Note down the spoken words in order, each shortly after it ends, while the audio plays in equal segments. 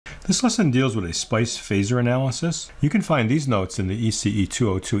This lesson deals with a SPICE phasor analysis. You can find these notes in the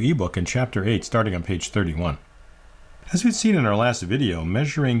ECE202 ebook in Chapter 8 starting on page 31. As we've seen in our last video,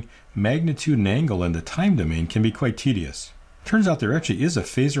 measuring magnitude and angle in the time domain can be quite tedious. Turns out there actually is a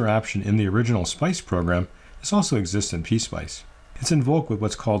phasor option in the original SPICE program. This also exists in PSpice. It's invoked with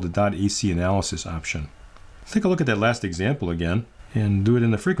what's called the .ac analysis option. Let's take a look at that last example again and do it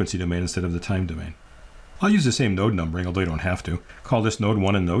in the frequency domain instead of the time domain. I'll use the same node numbering, although you don't have to. Call this node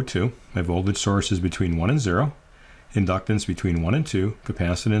 1 and node 2. My voltage source is between 1 and 0. Inductance between 1 and 2.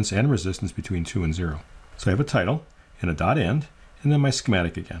 Capacitance and resistance between 2 and 0. So I have a title and a dot end, and then my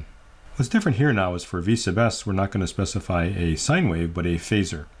schematic again. What's different here now is for V sub s, we're not going to specify a sine wave, but a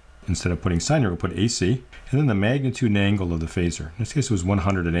phasor. Instead of putting sine, we'll put AC, and then the magnitude and angle of the phasor. In this case, it was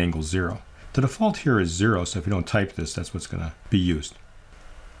 100 at angle 0. The default here is 0, so if you don't type this, that's what's going to be used.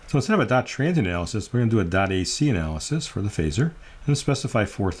 So instead of a dot transient analysis, we're going to do a dot AC analysis for the phasor and specify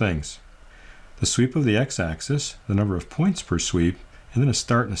 4 things. The sweep of the x-axis, the number of points per sweep, and then a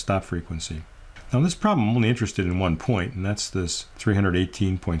start and a stop frequency. Now in this problem, I'm only interested in one point, and that's this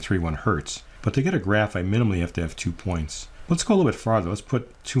 318.31 hertz. But to get a graph, I minimally have to have 2 points. Let's go a little bit farther. Let's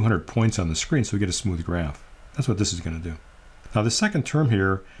put 200 points on the screen so we get a smooth graph. That's what this is going to do. Now the second term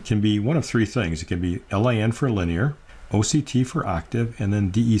here can be one of 3 things. It can be LIN for linear, OCT for octave, and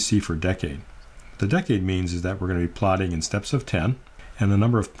then DEC for decade. The decade means is that we're going to be plotting in steps of 10, and the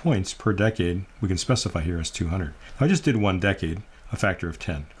number of points per decade we can specify here as 200. Now I just did one decade, a factor of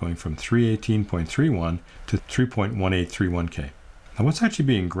 10, going from 318.31 to 3.1831K. Now what's actually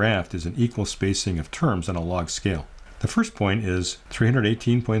being graphed is an equal spacing of terms on a log scale. The first point is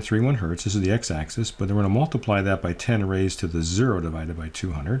 318.31 hertz. This is the x-axis, but then we're going to multiply that by 10 raised to the 0 divided by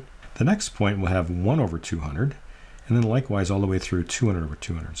 200. The next point will have 1 over 200. And then likewise all the way through 200 over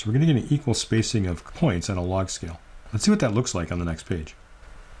 200. So we're going to get an equal spacing of points on a log scale. Let's see what that looks like on the next page.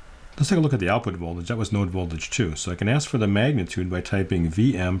 Let's take a look at the output voltage. That was node voltage 2. So I can ask for the magnitude by typing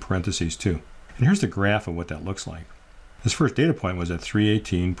Vm parentheses 2. And here's the graph of what that looks like. This first data point was at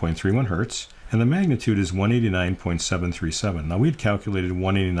 318.31 hertz, and the magnitude is 189.737. Now we'd calculated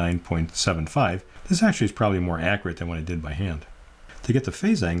 189.75. This actually is probably more accurate than what I did by hand. To get the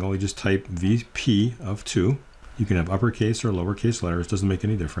phase angle, you just type Vp of 2. You can have uppercase or lowercase letters, doesn't make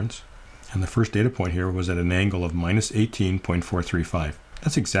any difference. And the first data point here was at an angle of minus 18.435.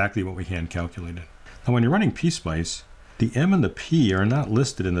 That's exactly what we hand calculated. Now when you're running PSpice, the M and the P are not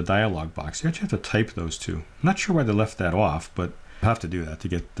listed in the dialog box. You actually have to type those two. I'm not sure why they left that off, but you have to do that to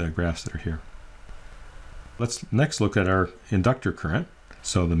get the graphs that are here. Let's next look at our inductor current.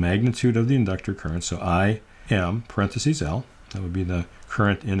 So the magnitude of the inductor current, so IM parentheses L, that would be the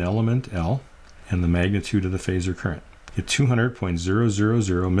current in element L, and the magnitude of the phasor current. Get 200.000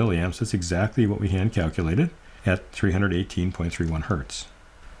 milliamps. That's exactly what we hand calculated at 318.31 hertz.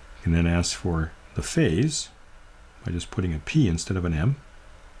 You can then ask for the phase by just putting a P instead of an M.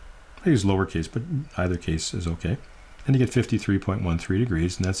 I use lowercase, but either case is okay. And you get 53.13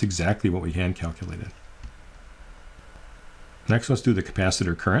 degrees, and that's exactly what we hand calculated. Next, let's do the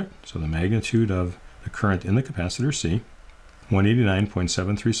capacitor current. So the magnitude of the current in the capacitor C.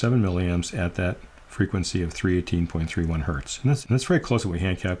 189.737 milliamps at that frequency of 318.31 hertz. And that's very close to what we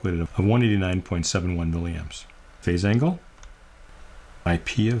hand calculated of 189.71 milliamps. Phase angle,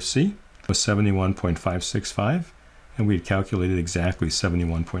 IP of C was 71.565, and we had calculated exactly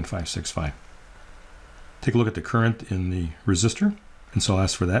 71.565. Take a look at the current in the resistor, and so I'll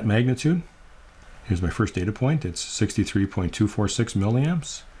ask for that magnitude. Here's my first data point. It's 63.246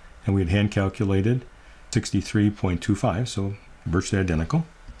 milliamps, and we had hand calculated 63.25, so virtually identical.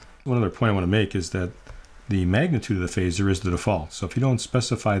 One other point I want to make is that the magnitude of the phasor is the default. So if you don't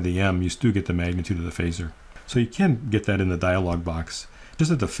specify the M, you still get the magnitude of the phasor. So you can get that in the dialog box.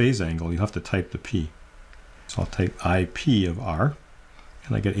 Just at the phase angle, you have to type the P. So I'll type IP of R,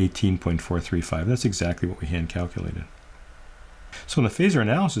 and I get 18.435. That's exactly what we hand calculated. So in the phasor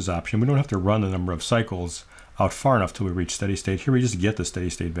analysis option, we don't have to run the number of cycles out far enough till we reach steady state. Here we just get the steady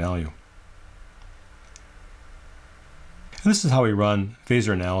state value. And this is how we run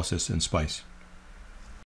phasor analysis in SPICE.